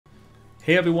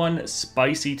Hey everyone,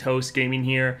 Spicy Toast Gaming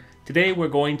here. Today we're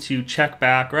going to check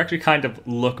back, or actually kind of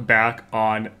look back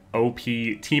on OP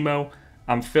Teemo.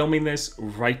 I'm filming this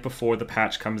right before the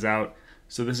patch comes out,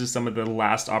 so this is some of the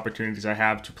last opportunities I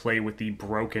have to play with the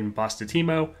broken, busted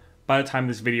Teemo. By the time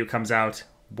this video comes out,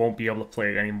 won't be able to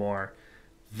play it anymore.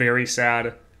 Very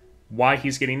sad. Why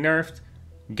he's getting nerfed?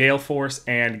 Gale Force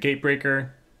and Gatebreaker.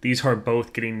 These are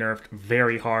both getting nerfed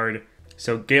very hard.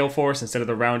 So Gale Force, instead of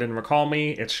the round and recall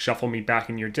me, it's shuffle me back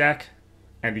in your deck.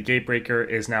 And the Gatebreaker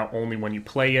is now only when you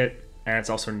play it, and it's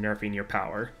also nerfing your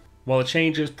power. While the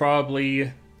change is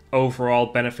probably overall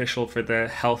beneficial for the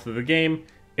health of the game,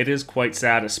 it is quite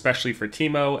sad, especially for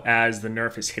Teemo, as the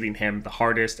nerf is hitting him the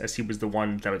hardest, as he was the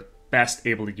one that was best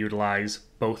able to utilize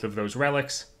both of those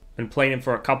relics. Been playing him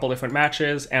for a couple different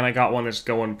matches, and I got one that's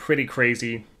going pretty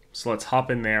crazy, so let's hop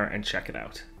in there and check it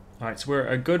out. Alright, so we're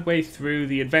a good way through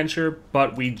the adventure,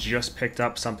 but we just picked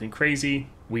up something crazy.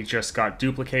 We just got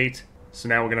Duplicate, so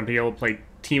now we're going to be able to play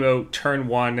Teemo turn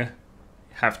 1,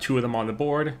 have 2 of them on the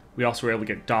board. We also were able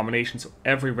to get Domination, so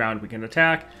every round we can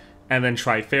attack, and then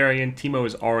Trifarian. Teemo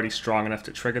is already strong enough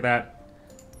to trigger that.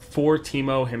 For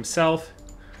Teemo himself,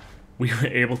 we were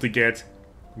able to get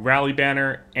Rally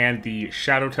Banner and the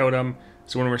Shadow Totem,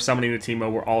 so when we're summoning the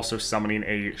Teemo, we're also summoning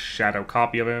a Shadow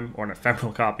copy of him, or an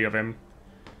Ephemeral copy of him.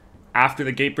 After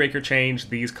the Gatebreaker change,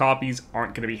 these copies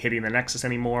aren't going to be hitting the Nexus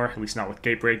anymore, at least not with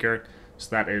Gatebreaker, so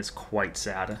that is quite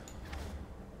sad.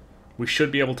 We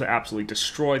should be able to absolutely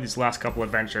destroy these last couple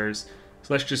adventures,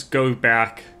 so let's just go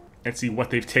back and see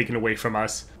what they've taken away from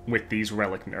us with these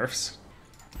relic nerfs.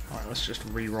 Alright, let's just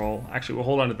re-roll. Actually, we'll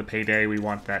hold on to the Payday, we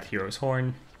want that Hero's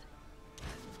Horn.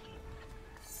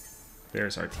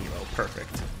 There's our Teemo,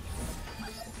 perfect.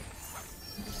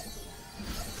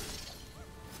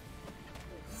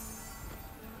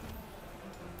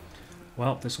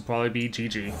 Well, this will probably be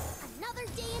GG. Another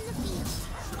day in the field.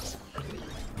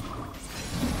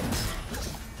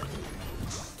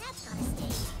 That's gotta stay.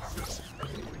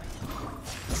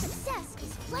 Success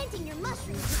is planting your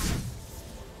mushroom crop.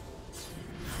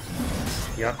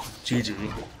 Yep, GG.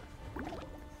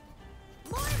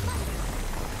 More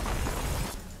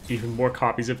mushrooms. Even more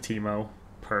copies of Teemo.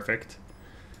 Perfect.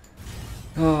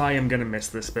 Oh, I am gonna miss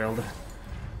this build.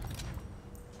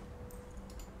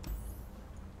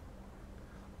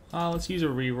 Let's use a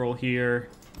reroll here.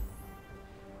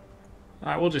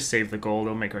 Alright, we'll just save the gold.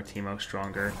 It'll make our Teemo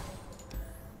stronger.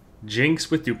 Jinx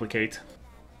with Duplicate.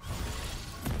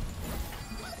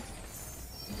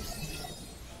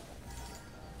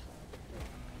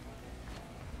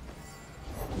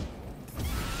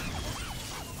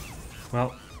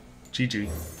 Well, GG.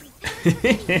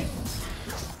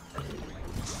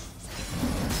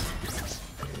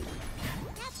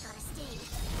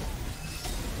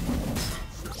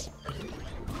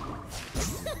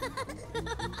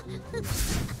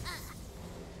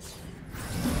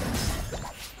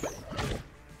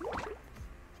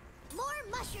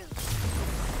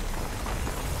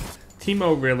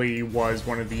 Teemo really was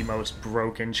one of the most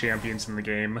broken champions in the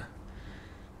game.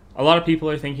 A lot of people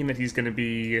are thinking that he's going to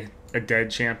be a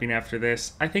dead champion after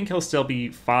this. I think he'll still be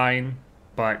fine,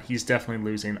 but he's definitely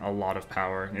losing a lot of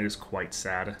power, and it is quite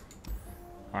sad.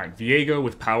 Alright, Viego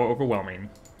with Power Overwhelming.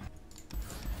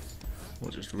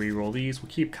 We'll just re-roll these.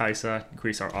 We'll keep Kaisa,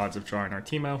 increase our odds of drawing our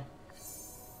Teemo.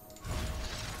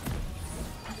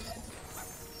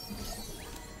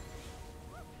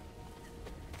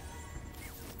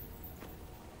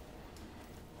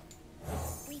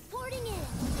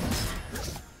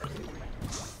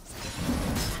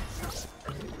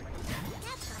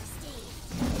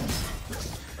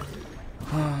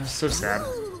 So sad.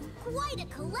 Ooh, quite a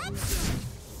collection.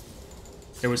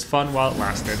 It was fun while it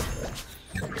lasted.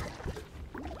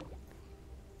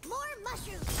 More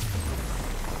mushrooms.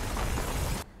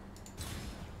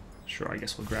 Sure, I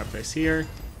guess we'll grab this here.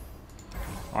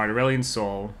 Alright, Aurelian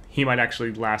Soul. He might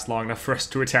actually last long enough for us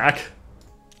to attack.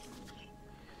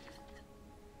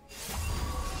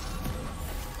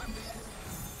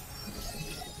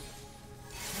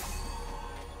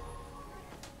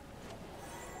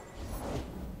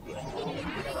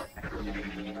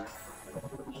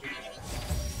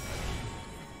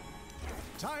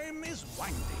 Time is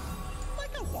winding,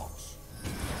 like a watch.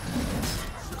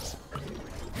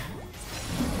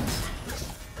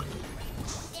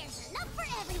 There's enough for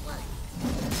everyone.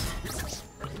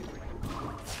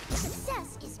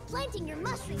 Success is planting your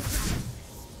mushroom crop.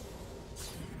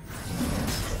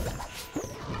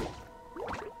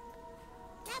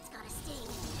 That's gotta sting.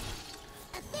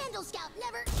 A Vandal Scout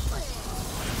never.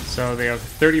 So they have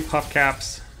 30 puff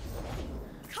caps.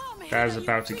 That is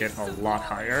about to get a lot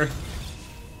higher.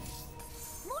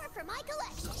 More for my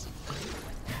collection.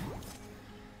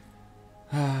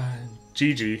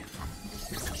 GG.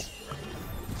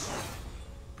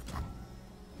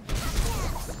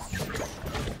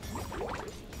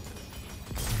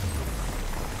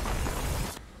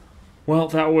 Well,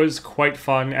 that was quite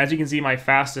fun. As you can see, my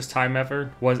fastest time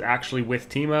ever was actually with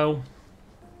Teemo.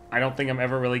 I don't think I'm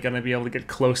ever really going to be able to get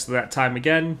close to that time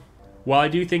again. While I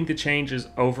do think the change is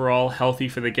overall healthy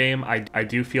for the game, I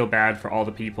do feel bad for all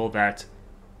the people that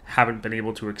haven't been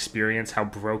able to experience how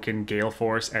broken Gale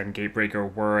Force and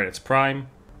Gatebreaker were at its prime.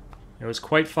 It was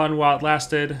quite fun while it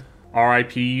lasted.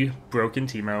 RIP Broken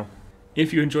Teemo.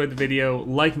 If you enjoyed the video,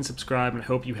 like and subscribe, and I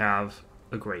hope you have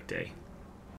a great day.